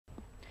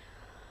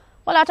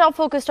Well, our top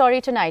focus story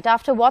tonight.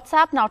 After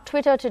WhatsApp, now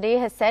Twitter today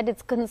has said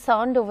it's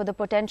concerned over the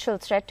potential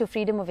threat to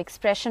freedom of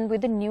expression with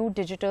the new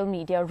digital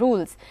media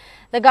rules.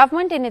 The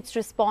government, in its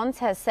response,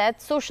 has said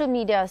social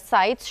media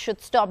sites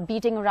should stop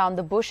beating around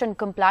the bush and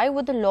comply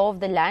with the law of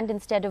the land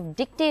instead of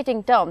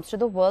dictating terms to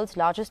the world's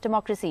largest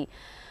democracy.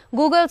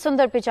 Google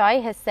Sundar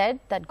Pichai has said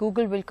that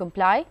Google will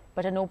comply,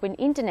 but an open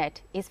internet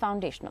is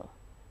foundational.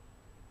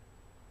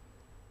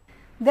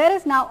 There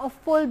is now a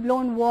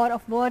full-blown war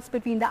of words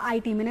between the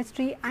IT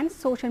ministry and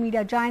social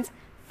media giants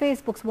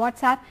Facebook's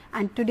WhatsApp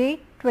and today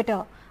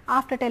Twitter.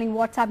 After telling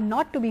WhatsApp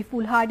not to be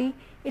foolhardy,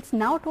 it's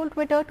now told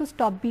Twitter to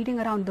stop beating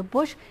around the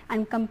bush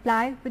and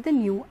comply with the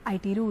new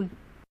IT rule.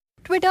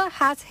 Twitter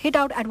has hit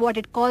out at what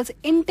it calls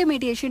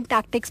intimidation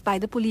tactics by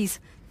the police.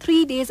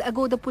 3 days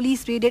ago, the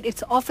police raided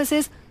its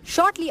offices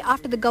shortly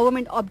after the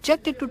government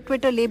objected to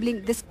Twitter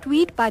labeling this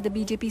tweet by the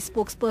BJP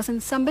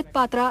spokesperson Sambit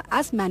Patra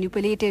as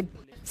manipulated.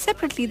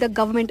 Separately, the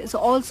government is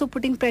also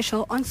putting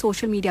pressure on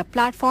social media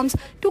platforms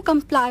to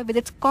comply with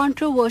its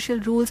controversial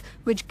rules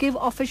which give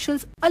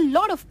officials a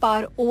lot of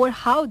power over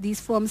how these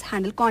firms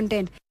handle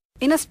content.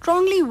 In a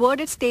strongly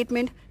worded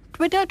statement,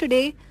 Twitter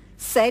today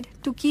said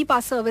to keep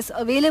our service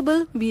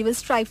available, we will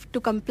strive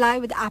to comply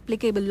with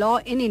applicable law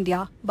in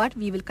India, but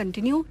we will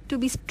continue to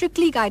be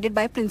strictly guided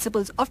by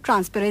principles of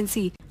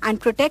transparency and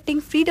protecting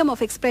freedom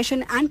of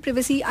expression and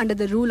privacy under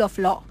the rule of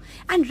law.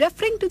 And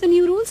referring to the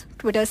new rules,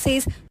 Twitter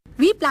says,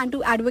 we plan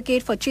to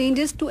advocate for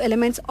changes to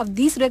elements of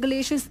these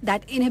regulations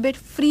that inhibit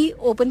free,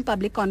 open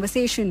public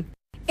conversation.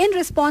 In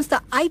response,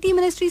 the IT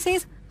ministry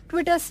says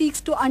Twitter seeks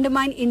to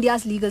undermine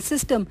India's legal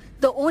system.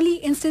 The only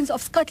instance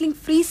of scuttling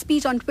free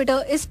speech on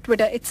Twitter is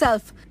Twitter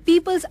itself.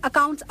 People's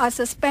accounts are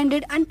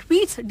suspended and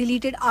tweets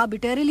deleted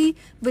arbitrarily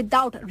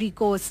without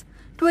recourse.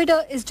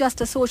 Twitter is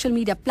just a social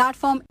media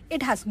platform.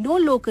 It has no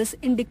locus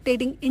in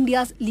dictating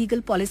India's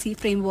legal policy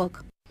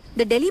framework.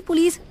 The Delhi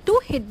police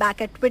too hit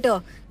back at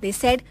Twitter. They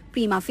said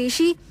prima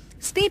facie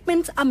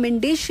statements are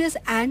mendacious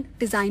and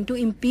designed to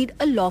impede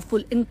a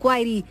lawful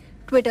inquiry.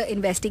 Twitter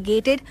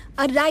investigated,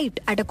 arrived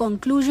at a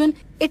conclusion.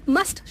 It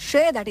must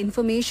share that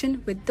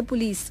information with the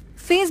police.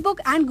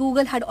 Facebook and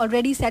Google had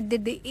already said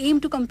that they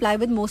aim to comply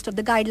with most of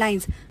the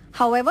guidelines.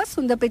 However,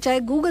 Sundar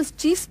Pichai, Google's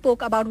chief,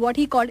 spoke about what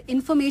he called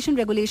information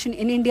regulation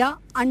in India,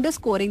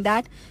 underscoring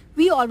that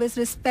we always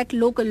respect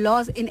local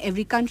laws in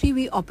every country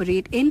we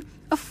operate in.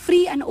 A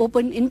free and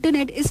open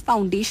internet is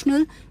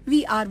foundational.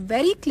 We are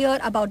very clear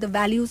about the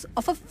values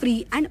of a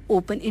free and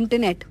open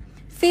internet.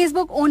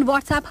 Facebook-owned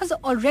WhatsApp has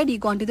already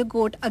gone to the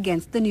court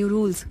against the new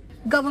rules.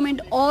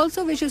 Government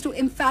also wishes to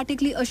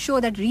emphatically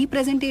assure that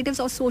representatives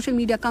of social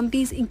media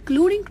companies,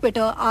 including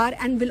Twitter, are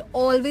and will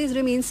always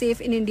remain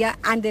safe in India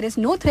and there is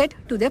no threat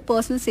to their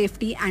personal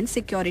safety and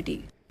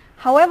security.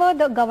 However,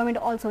 the government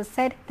also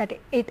said that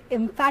it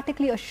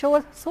emphatically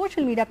assures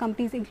social media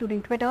companies,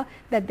 including Twitter,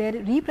 that their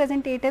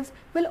representatives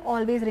will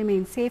always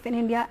remain safe in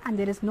India and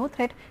there is no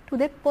threat to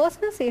their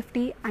personal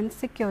safety and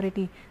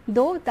security.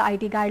 Though the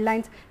IT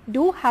guidelines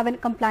do have a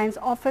compliance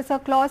officer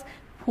clause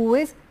who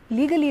is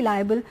legally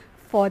liable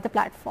for the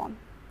platform.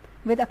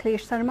 With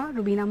Akhilesh Sharma,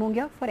 Rubina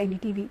Mongia for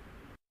NDTV.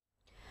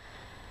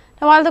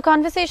 Now, while the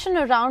conversation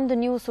around the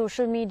new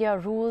social media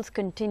rules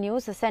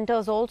continues, the centre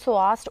has also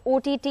asked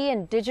OTT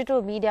and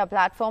digital media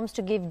platforms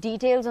to give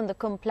details on the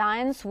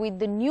compliance with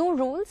the new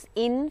rules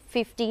in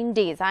 15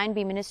 days.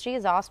 INB Ministry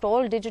has asked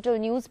all digital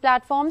news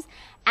platforms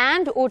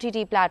and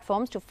OTT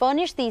platforms to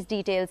furnish these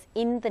details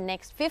in the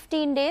next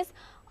 15 days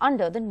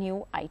under the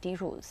new IT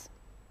rules.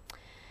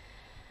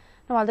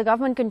 Now, while the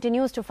government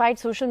continues to fight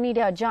social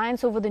media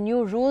giants over the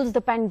new rules,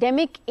 the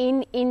pandemic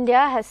in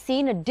India has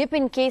seen a dip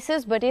in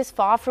cases but is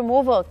far from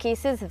over.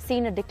 Cases have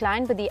seen a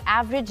decline, but the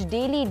average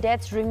daily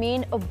deaths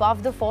remain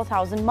above the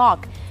 4,000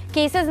 mark.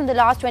 Cases in the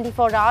last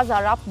 24 hours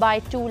are up by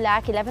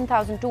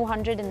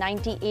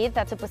 2,11,298.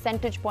 That's a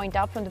percentage point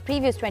up from the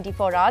previous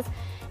 24 hours.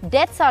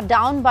 Deaths are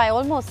down by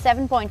almost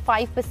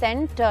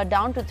 7.5%,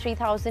 down to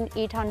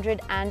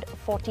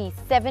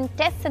 3,847.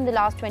 Tests in the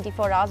last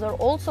 24 hours are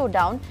also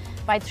down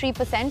by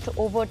 3%,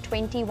 over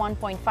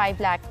 21.5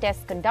 lakh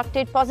tests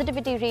conducted.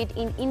 Positivity rate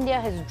in India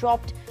has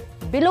dropped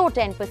below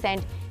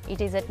 10%.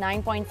 It is at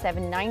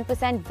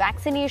 9.79%.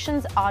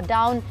 Vaccinations are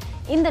down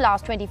in the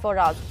last 24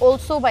 hours,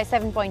 also by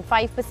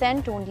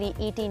 7.5%. Only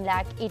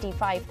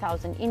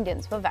 18,85,000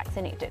 Indians were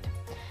vaccinated.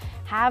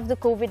 Have the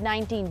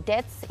COVID-19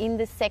 deaths in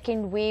the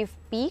second wave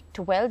peaked?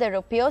 Well, there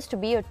appears to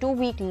be a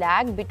 2-week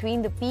lag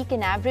between the peak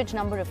and average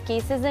number of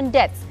cases and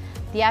deaths.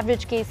 The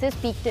average cases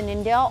peaked in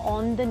India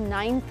on the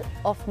 9th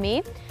of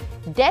May.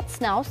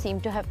 Deaths now seem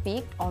to have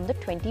peaked on the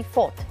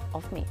 24th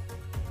of May.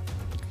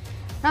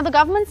 Now, the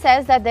government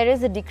says that there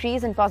is a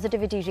decrease in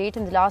positivity rate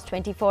in the last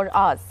 24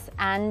 hours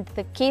and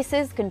the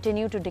cases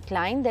continue to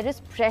decline. There is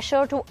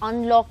pressure to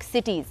unlock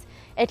cities,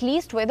 at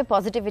least where the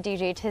positivity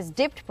rate has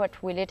dipped.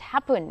 But will it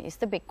happen is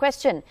the big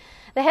question.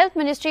 The Health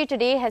Ministry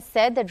today has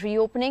said that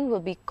reopening will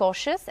be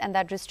cautious and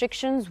that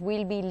restrictions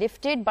will be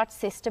lifted but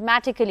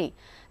systematically.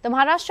 The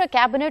Maharashtra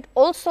Cabinet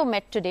also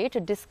met today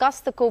to discuss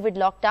the COVID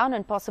lockdown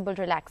and possible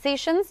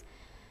relaxations.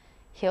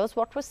 Here's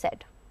what was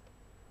said.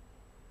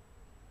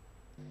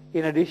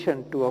 in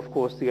addition to, of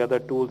course, the other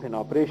tools in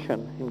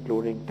operation,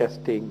 including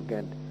testing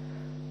and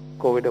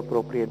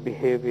COVID-appropriate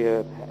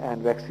behavior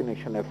and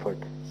vaccination effort.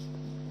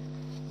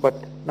 But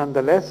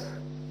nonetheless,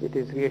 it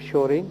is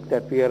reassuring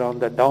that we are on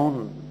the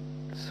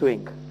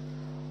downswing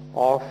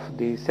of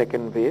the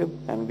second wave,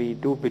 and we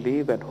do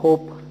believe and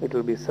hope it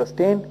will be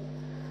sustained,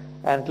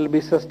 and it will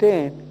be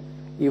sustained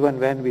even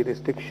when the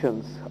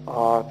restrictions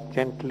are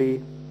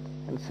gently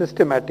and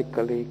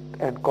systematically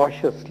and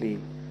cautiously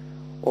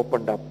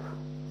opened up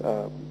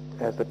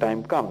as the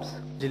time comes.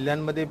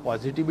 जिल्ह्यांमध्ये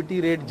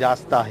positivity rate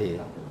जास्त आहे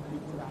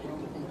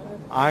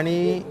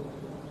आणि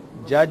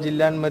ज्या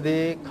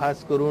जिल्ह्यांमध्ये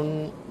खास करून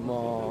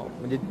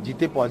म्हणजे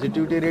जिथे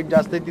पॉझिटिव्हिटी रेट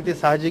जास्त आहे तिथे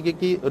साहजिक आहे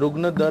की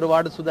रुग्ण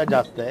दरवाढ सुद्धा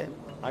जास्त आहे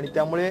आणि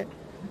त्यामुळे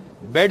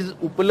बेड्स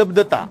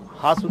उपलब्धता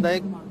हा सुद्धा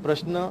एक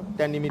प्रश्न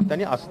त्या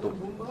निमित्ताने असतो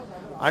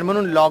आणि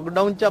म्हणून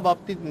लॉकडाऊनच्या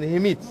बाबतीत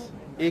नेहमीच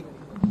एक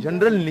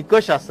जनरल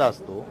निकष असा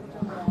असतो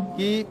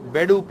की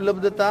बेड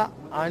उपलब्धता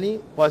आणि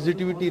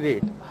पॉझिटिव्हिटी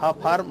रेट हा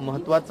फार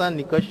महत्त्वाचा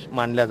निकष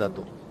मानला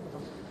जातो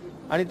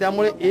आणि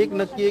त्यामुळे एक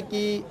नक्की आहे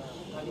की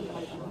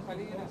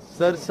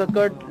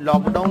सरसकट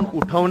लॉकडाऊन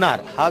उठवणार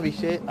हा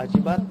विषय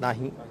अजिबात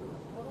नाही.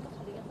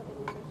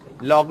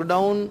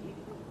 लॉकडाऊन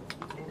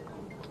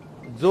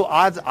जो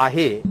आज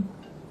आहे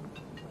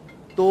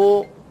तो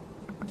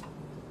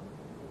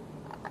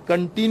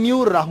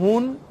कंटिन्यू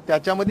राहून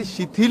त्याच्यामध्ये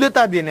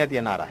शिथिलता देण्यात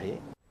येणार आहे.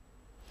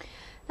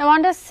 Now,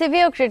 under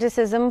severe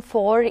criticism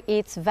for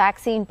its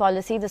vaccine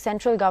policy, the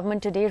central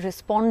government today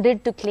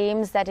responded to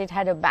claims that it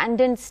had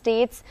abandoned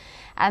states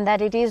and that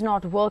it is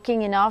not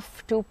working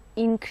enough to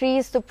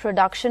increase the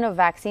production of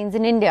vaccines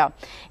in India.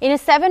 In a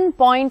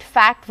 7-point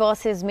fact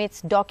versus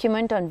myths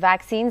document on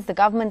vaccines, the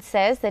government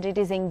says that it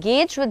is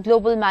engaged with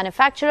global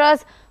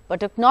manufacturers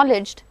but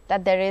acknowledged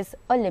that there is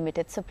a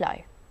limited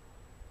supply.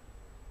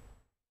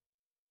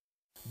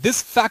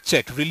 This fact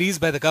check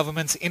released by the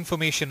government's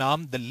information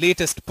arm, the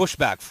latest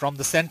pushback from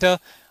the centre,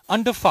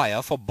 under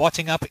fire for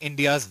botching up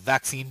India's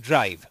vaccine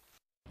drive.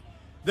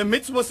 The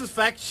myths versus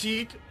fact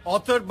sheet,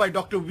 authored by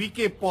Dr.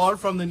 V.K. Paul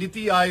from the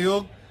Niti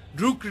Aayog,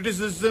 drew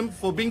criticism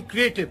for being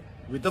creative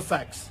with the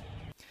facts.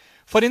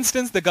 For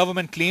instance, the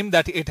government claimed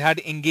that it had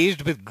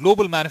engaged with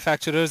global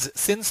manufacturers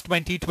since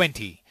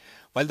 2020,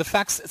 while the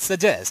facts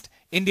suggest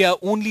India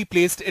only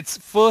placed its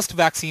first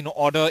vaccine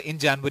order in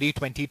January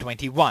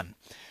 2021.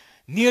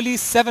 Nearly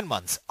 7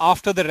 months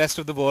after the rest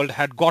of the world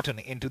had gotten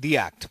into the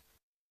act.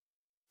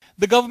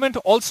 The government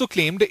also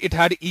claimed it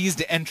had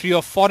eased entry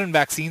of foreign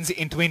vaccines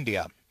into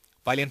India,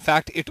 while in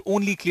fact it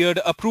only cleared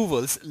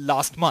approvals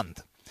last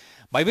month,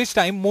 by which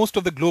time most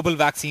of the global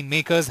vaccine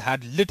makers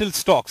had little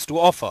stocks to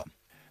offer.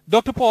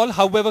 Dr. Paul,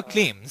 however,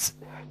 claims,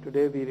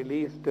 today we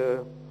released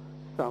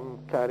some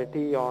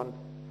clarity on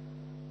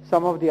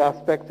some of the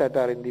aspects that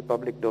are in the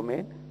public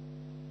domain,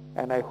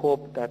 and I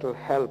hope that will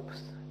help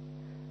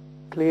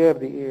clear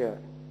the air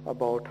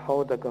about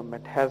how the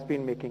government has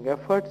been making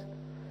efforts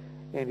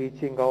in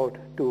reaching out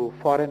to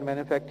foreign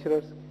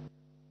manufacturers.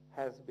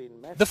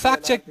 The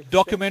fact-check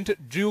document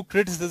drew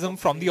criticism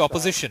from the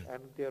opposition.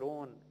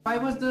 Why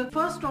was the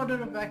first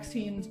order of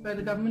vaccines by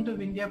the government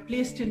of India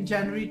placed in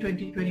January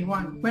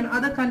 2021 when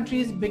other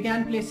countries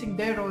began placing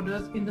their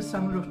orders in the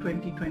summer of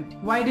 2020?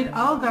 Why did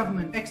our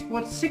government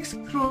export 6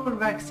 crore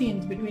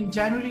vaccines between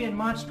January and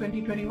March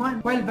 2021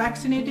 while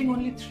vaccinating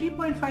only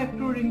 3.5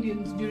 crore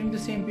Indians during the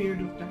same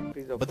period of time?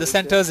 But the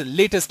centre's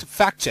latest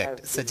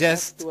fact-check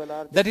suggests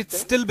that it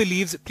still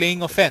believes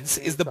playing offence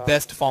is the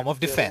best form of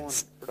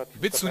defence.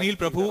 With Sunil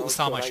Prabhu,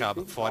 Usama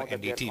Shab for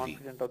NDTV.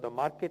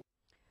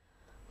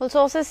 Well,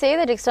 sources say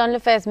that External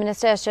Affairs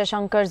Minister S.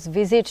 Jaishankar's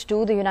visit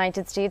to the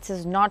United States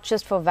is not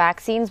just for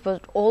vaccines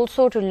but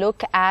also to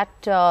look at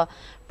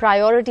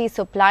priority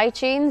supply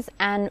chains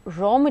and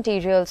raw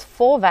materials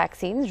for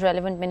vaccines.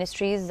 Relevant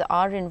ministries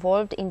are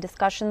involved in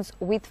discussions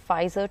with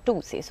Pfizer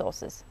too, say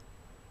sources.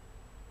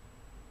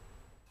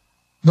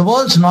 The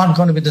world's not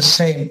going to be the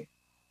same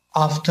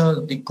after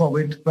the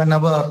COVID,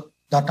 whenever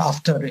that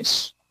after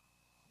is.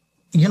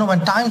 You know,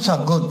 when times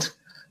are good,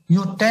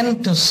 you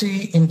tend to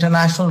see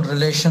international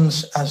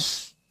relations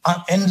as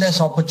endless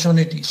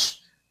opportunities,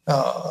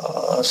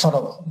 sort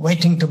of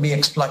waiting to be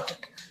exploited.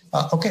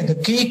 Okay, the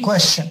key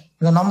question,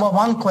 the number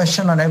one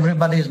question on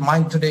everybody's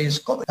mind today is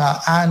COVID.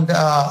 And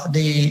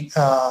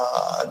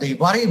the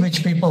worry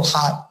which people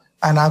have,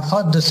 and I've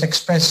heard this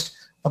expressed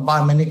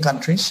by many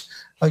countries,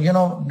 you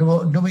know,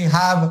 do we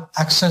have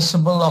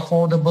accessible,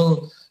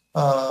 affordable,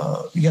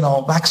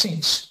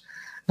 vaccines?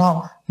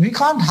 Now, we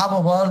can't have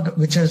a world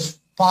which is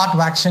part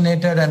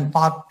vaccinated and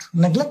part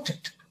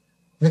neglected,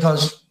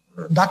 because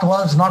that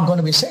world is not going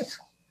to be safe.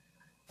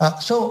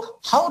 So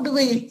how do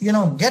we,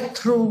 get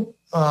through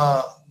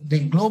the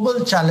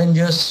global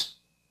challenges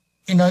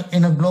in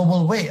a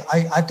global way?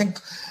 I think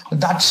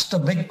that's the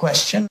big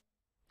question.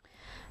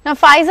 Now,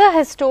 Pfizer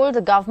has told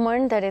the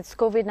government that its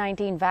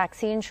COVID-19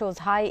 vaccine shows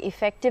high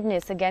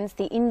effectiveness against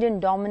the Indian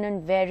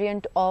dominant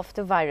variant of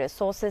the virus.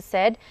 Sources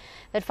said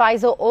that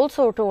Pfizer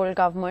also told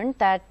government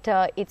that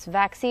its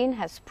vaccine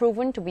has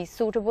proven to be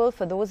suitable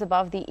for those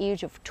above the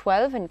age of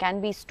 12 and can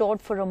be stored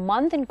for a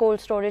month in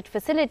cold storage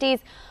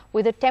facilities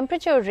with a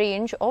temperature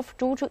range of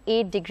 2 to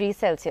 8 degrees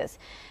Celsius.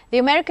 The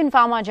American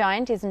pharma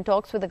giant is in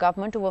talks with the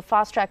government over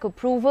fast-track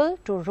approval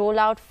to roll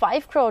out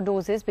 5 crore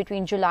doses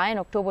between July and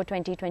October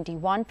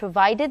 2021,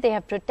 provided they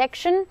have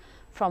protection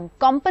from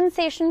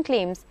compensation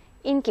claims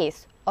in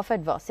case of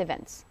adverse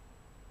events.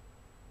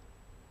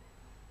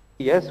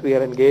 Yes, we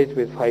are engaged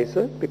with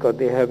Pfizer because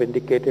they have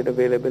indicated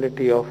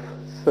availability of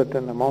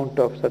certain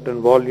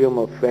volume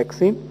of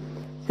vaccine.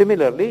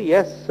 Similarly,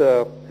 yes,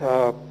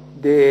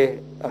 they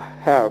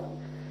have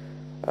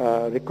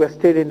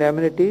requested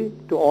indemnity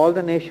to all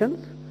the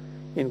nations,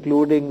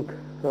 including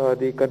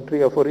the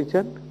country of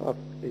origin of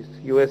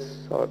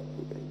US or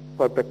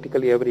for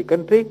practically every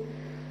country,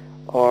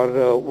 और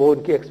वो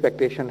उनकी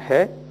expectation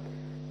है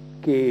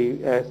कि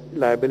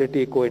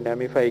liability को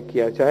इंडेमिफाई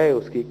किया जाए,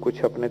 उसकी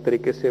कुछ अपने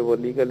तरीके से वो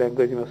लीगल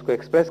लैंग्वेज में उसको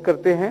एक्सप्रेस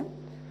करते हैं.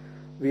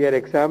 We are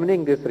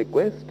examining this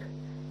request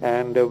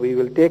and we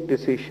will take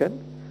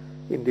decision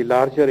in the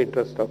larger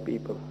interest of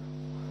people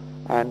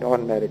and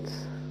on merits.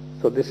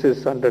 So this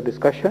is under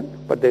discussion,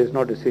 but there is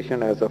no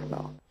decision as of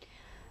now.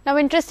 Now,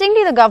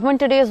 interestingly, the government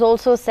today has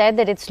also said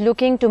that it's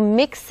looking to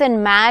mix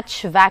and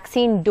match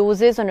vaccine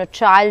doses on a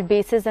trial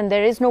basis, and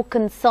there is no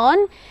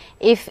concern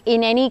if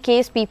in any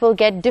case people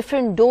get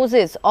different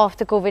doses of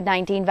the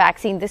COVID-19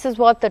 vaccine. This is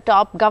what the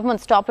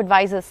government's top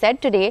advisor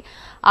said today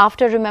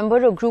after,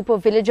 remember, a group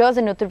of villagers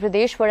in Uttar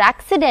Pradesh were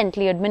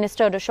accidentally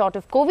administered a shot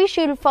of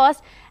Covishield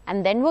first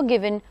and then were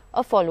given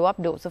a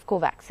follow-up dose of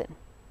Covaxin.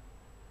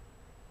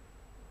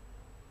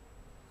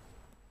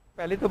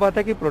 पहली तो बात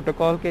है कि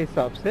protocol के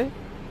हिसाब से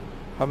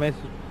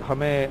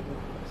हमें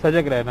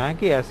सजग रहना है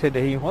कि ऐसे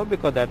नहीं हो,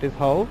 because that is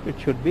how it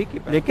should be.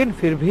 लेकिन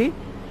फिर भी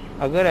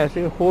अगर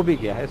ऐसे हो भी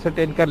गया है,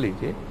 सर्टेन कर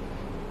लीजिए,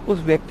 उस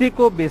व्यक्ति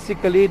को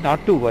बेसिकली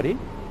नॉट टू वरी,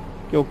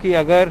 क्योंकि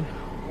अगर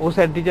उस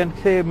एंटीजन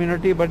से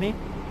इम्यूनिटी बनी,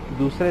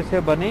 दूसरे से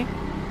बनी,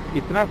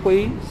 इतना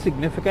कोई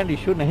सिग्निफिकेंट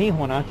इशू नहीं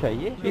होना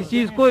चाहिए. इस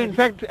चीज को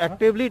इनफैक्ट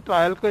एक्टिवली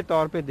ट्रायल के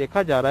तौर पे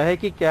देखा जा रहा है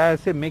कि क्या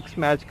ऐसे मिक्स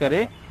मैच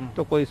करें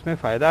तो कोई इसमें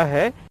फायदा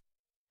है.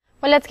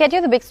 Well, let's get you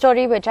the big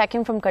story we're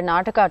tracking from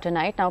Karnataka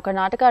tonight. Now,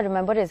 Karnataka,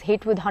 remember, is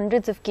hit with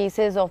hundreds of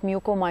cases of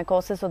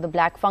mucormycosis or the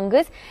black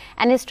fungus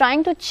and is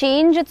trying to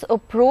change its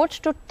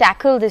approach to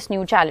tackle this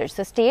new challenge.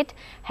 The state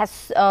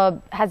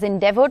has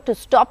endeavored to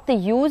stop the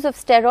use of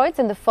steroids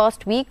in the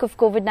first week of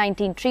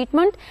COVID-19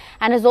 treatment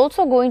and is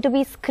also going to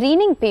be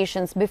screening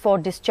patients before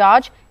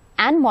discharge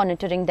and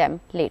monitoring them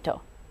later.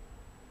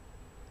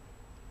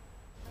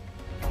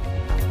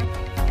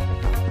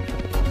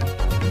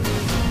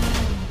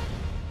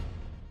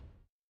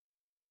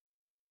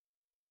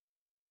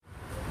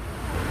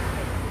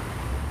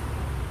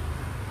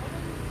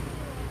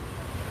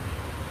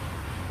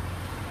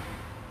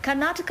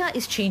 Karnataka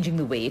is changing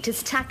the way it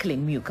is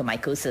tackling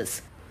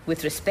mucormycosis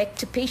with respect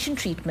to patient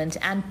treatment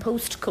and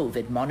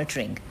post-COVID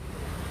monitoring.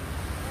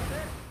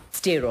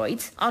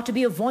 Steroids are to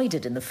be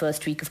avoided in the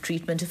first week of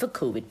treatment of a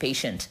COVID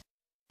patient.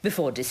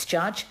 Before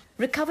discharge,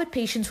 recovered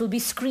patients will be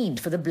screened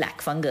for the black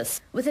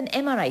fungus with an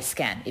MRI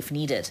scan if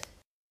needed.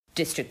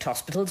 District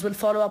hospitals will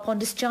follow up on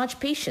discharged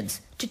patients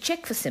to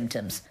check for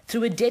symptoms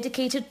through a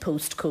dedicated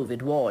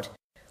post-COVID ward,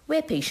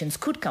 where patients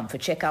could come for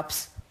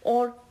checkups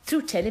or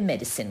through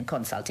telemedicine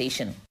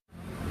consultation.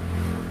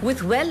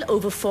 With well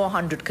over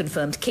 400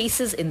 confirmed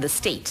cases in the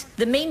state,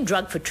 the main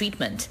drug for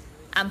treatment,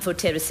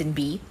 amphotericin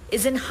B,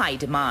 is in high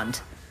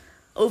demand.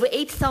 Over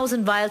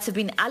 8,000 vials have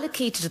been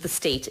allocated to the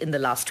state in the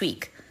last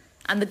week,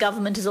 and the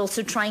government is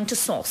also trying to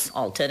source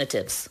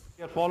alternatives.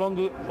 We are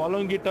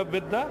following it up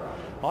with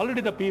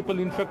already the people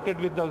infected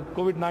with the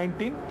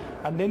COVID-19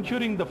 and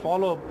ensuring the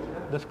follow-up,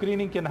 the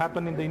screening can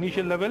happen in the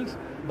initial levels.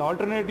 The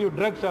alternative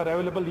drugs are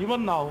available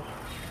even now.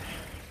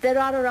 There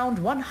are around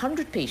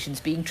 100 patients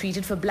being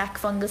treated for black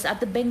fungus at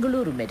the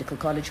Bengaluru Medical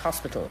College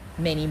Hospital,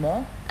 many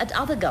more at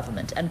other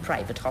government and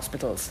private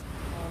hospitals.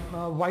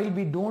 While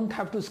we don't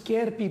have to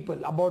scare people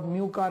about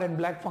mucar and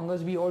black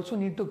fungus, we also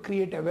need to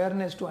create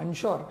awareness to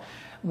ensure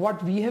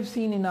what we have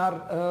seen in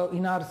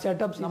our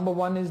setups. Number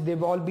one is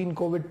they've all been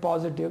COVID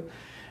positive.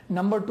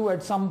 Number two,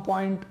 at some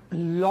point, a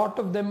lot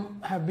of them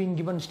have been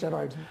given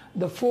steroids.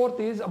 The fourth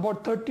is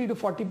about 30 to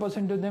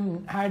 40% of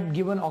them had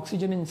given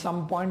oxygen in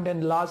some point.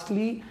 And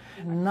lastly,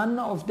 none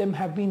of them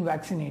have been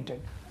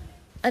vaccinated.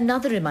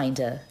 Another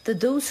reminder that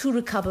those who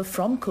recover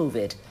from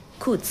COVID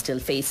could still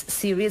face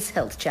serious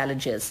health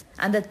challenges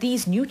and that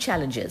these new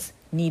challenges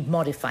need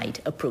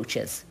modified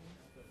approaches.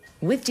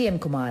 With DM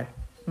Kumar,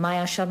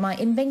 Maya Sharma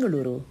in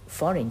Bengaluru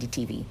for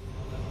NDTV.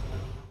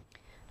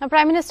 Now,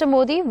 Prime Minister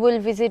Modi will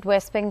visit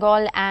West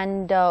Bengal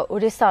and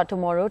Orissa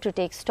tomorrow to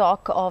take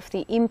stock of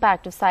the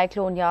impact of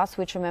Cyclone Yas,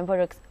 which,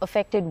 remember,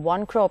 affected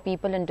 1 crore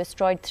people and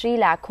destroyed 3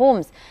 lakh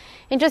homes.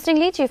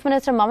 Interestingly, Chief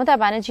Minister Mamata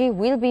Banerjee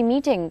will be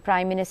meeting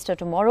Prime Minister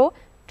tomorrow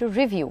to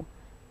review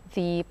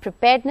the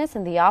preparedness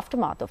in the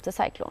aftermath of the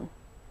cyclone.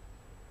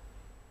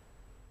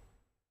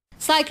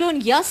 Cyclone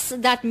Yas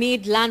that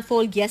made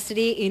landfall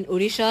yesterday in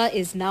Odisha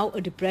is now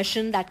a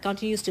depression that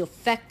continues to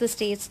affect the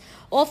states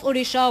of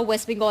Odisha,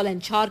 West Bengal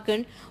and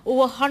Jharkhand.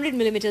 Over 100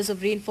 millimeters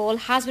of rainfall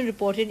has been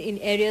reported in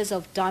areas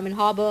of Diamond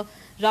Harbour,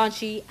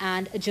 Ranchi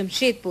and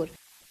Jamshedpur.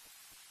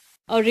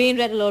 A rain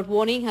red alert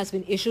warning has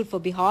been issued for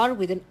Bihar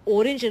with an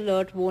orange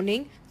alert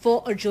warning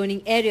for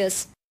adjoining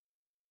areas.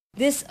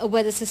 This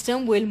weather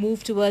system will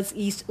move towards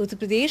East Uttar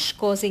Pradesh,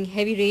 causing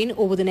heavy rain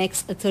over the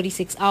next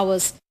 36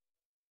 hours.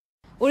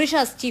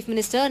 Odisha's Chief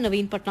Minister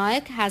Naveen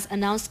Patnaik has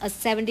announced a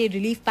 7-day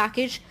relief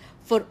package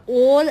for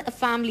all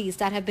families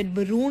that have been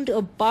marooned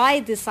by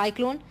this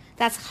cyclone.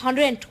 That's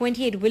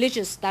 128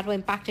 villages that were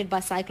impacted by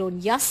Cyclone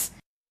Yas.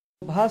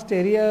 Vast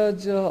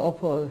areas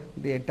of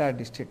the entire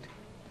district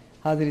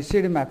has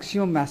received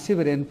maximum massive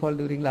rainfall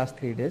during last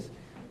 3 days.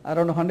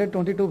 Around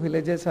 122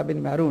 villages have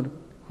been marooned,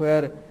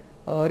 where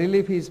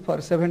relief is for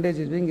 7 days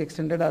is being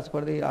extended as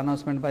per the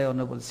announcement by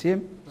Honorable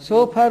CM.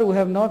 So far we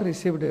have not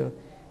received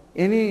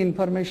any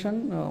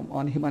information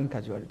on human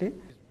casualty.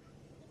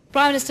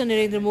 Prime Minister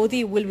Narendra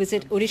Modi will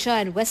visit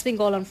Odisha and West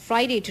Bengal on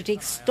Friday to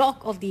take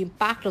stock of the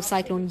impact of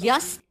Cyclone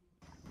Yas,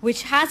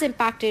 which has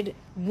impacted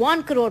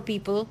 1 crore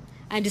people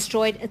and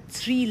destroyed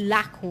 3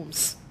 lakh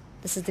homes.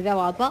 This is Divya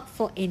Wadhwa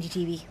for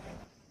NDTV.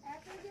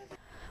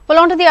 Well,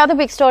 on to the other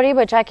big story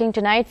we're tracking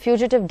tonight.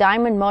 Fugitive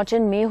diamond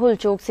merchant Mehul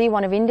Choksi,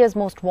 one of India's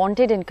most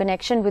wanted in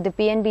connection with the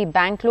PNB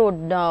bank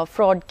loan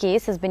fraud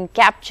case, has been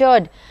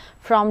captured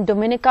from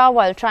Dominica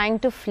while trying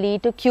to flee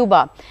to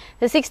Cuba.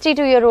 The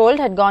 62-year-old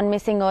had gone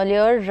missing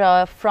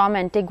earlier from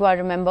Antigua,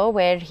 remember,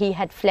 where he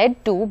had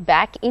fled to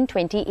back in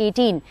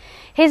 2018.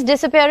 His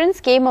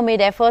disappearance came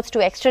amid efforts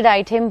to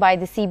extradite him by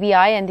the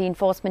CBI and the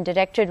Enforcement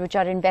Directorate, which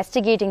are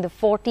investigating the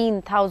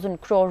 14,000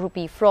 crore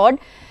rupee fraud.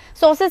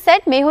 Sources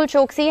said Mehul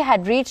Choksi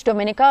had reached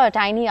Dominica, a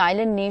tiny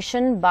island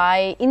nation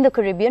in the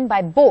Caribbean,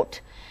 by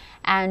boat.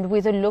 And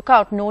with a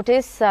lookout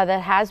notice that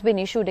has been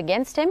issued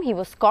against him, he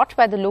was caught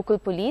by the local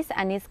police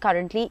and is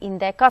currently in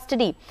their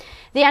custody.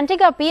 The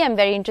Antigua PM,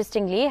 very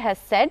interestingly, has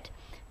said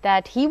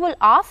that he will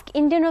ask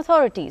Indian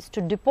authorities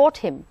to deport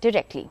him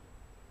directly.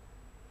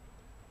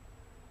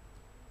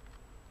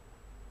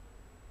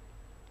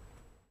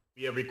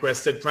 We have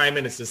requested Prime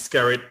Minister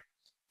Skerritt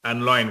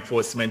and law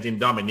enforcement in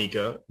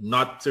Dominica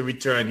not to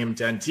return him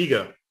to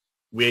Antigua,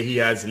 where he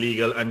has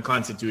legal and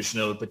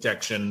constitutional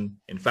protection.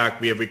 In fact,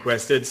 we have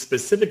requested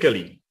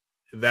specifically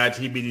that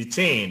he be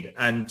detained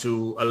and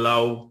to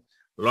allow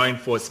law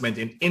enforcement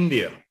in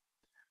India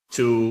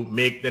to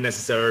make the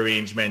necessary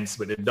arrangements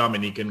with the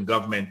Dominican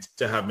government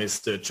to have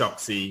Mr.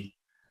 Choksi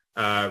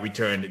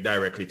returned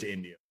directly to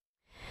India.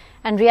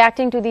 And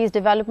reacting to these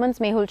developments,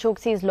 Mehul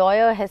Choksi's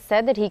lawyer has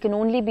said that he can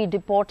only be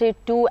deported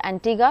to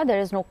Antigua.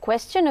 There is no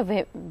question of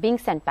him being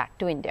sent back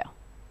to India.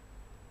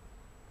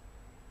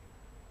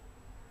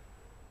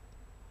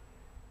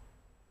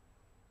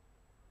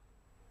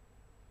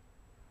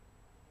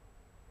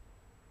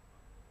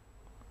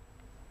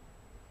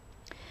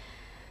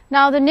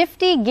 Now, the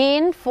Nifty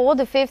gained for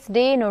the 5th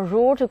day in a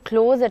row to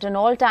close at an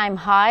all-time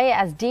high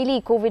as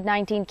daily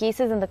COVID-19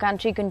 cases in the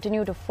country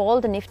continue to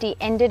fall. The Nifty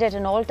ended at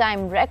an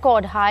all-time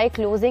record high,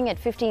 closing at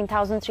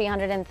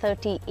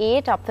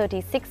 15,338, up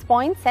 36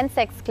 points.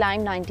 Sensex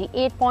climbed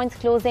 98 points,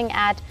 closing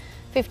at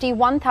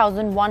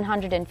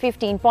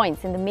 51,115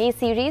 points. In the May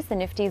series, the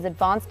Nifty has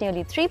advanced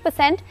nearly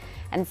 3%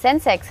 and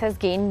Sensex has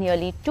gained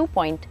nearly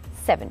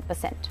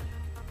 2.7%.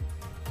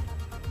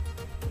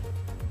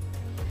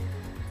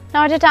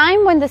 Now, at a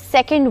time when the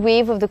second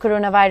wave of the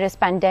coronavirus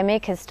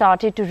pandemic has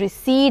started to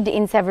recede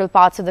in several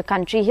parts of the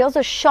country, here's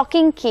a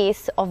shocking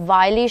case of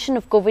violation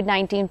of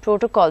COVID-19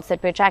 protocols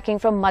that we're tracking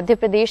from Madhya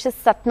Pradesh's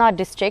Satna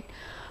district,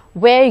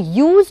 where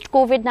used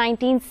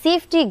COVID-19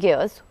 safety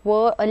gears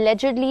were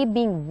allegedly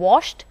being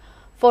washed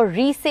for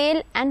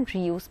resale and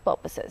reuse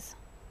purposes.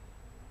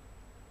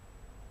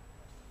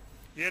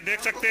 ये देख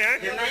सकते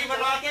हैं ये नहीं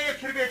बनवा के ये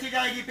फिर बेची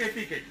जाएगी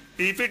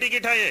पीपीटी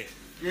किट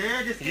है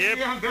ये जिसके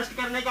लिए हम बेस्ट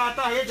करने का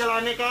आता है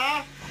जलाने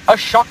का. A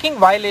shocking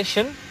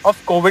violation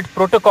of COVID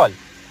protocol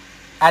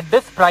at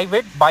this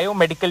private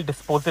biomedical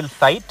disposal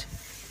site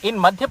in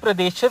Madhya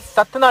Pradesh's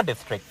Satna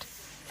district,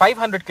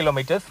 500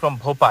 kilometers from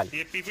Bhopal,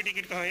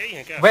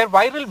 where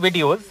viral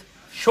videos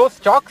show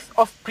stocks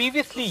of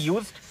previously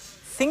used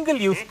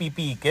single-use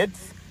PPE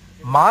kits,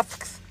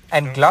 masks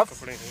and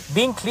gloves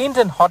being cleaned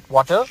in hot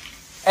water,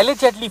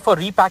 allegedly for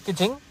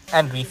repackaging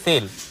and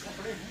resale.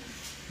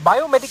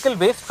 Biomedical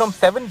waste from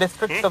 7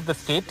 districts of the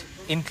state,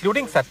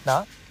 including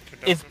Satna,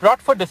 is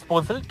brought for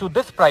disposal to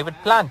this private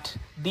plant,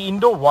 the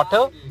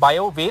Indo-Water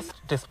Bio Waste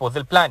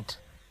Disposal Plant.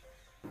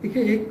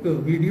 देखिए एक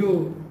video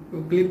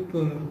clip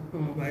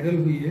viral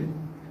हुई है.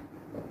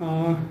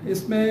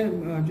 इसमें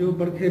जो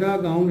बड़खेरा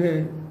गांव है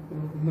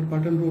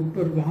मरपाटन road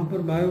पर, वहाँ पर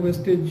बायो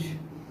वेस्टेज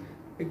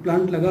एक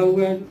प्लांट लगा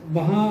हुआ है.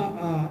 वहाँ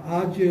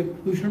आज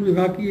प्रदूषण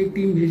विभाग की एक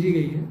टीम भेजी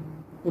गई है.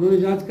 उन्होंने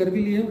जांच कर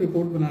भी ली है,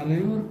 रिपोर्ट बना रहे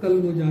हैं और कल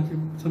वो जांच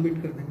सबमिट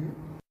कर देंगे.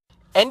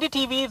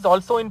 NDTV is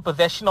also in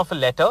possession of a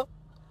letter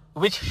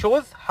which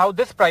shows how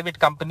this private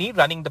company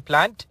running the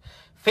plant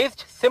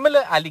faced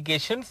similar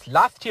allegations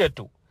last year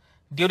too,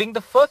 during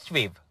the first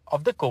wave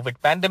of the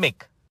COVID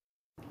pandemic.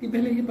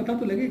 पहले ये पता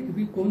तो लगे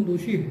कि कौन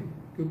दोषी है,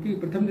 क्योंकि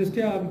प्रथम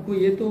दृष्टया आपको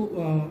ये तो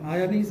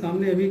आया नहीं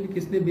सामने अभी कि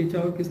किसने बेचा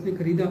और किसने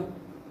खरीदा,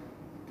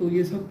 तो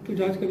ये सब तो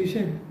जांच का विषय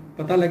है.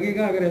 पता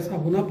लगेगा, अगर ऐसा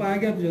होना पाया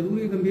गया तो जरूर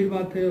ये गंभीर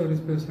बात है और इस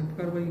पर सख्त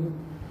कार्रवाई हो.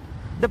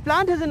 The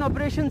plant is in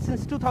operation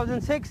since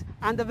 2006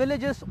 and the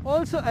villagers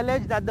also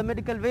allege that the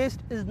medical waste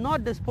is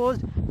not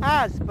disposed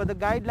as per the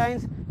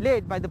guidelines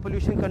laid by the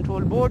Pollution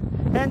Control Board,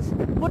 hence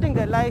putting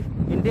their life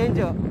in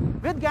danger.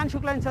 With Gyan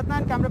Shukla in Satna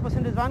and camera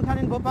person Rizwan Khan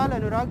in Bhopal,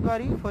 Anurag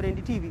Dwari for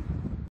NDTV.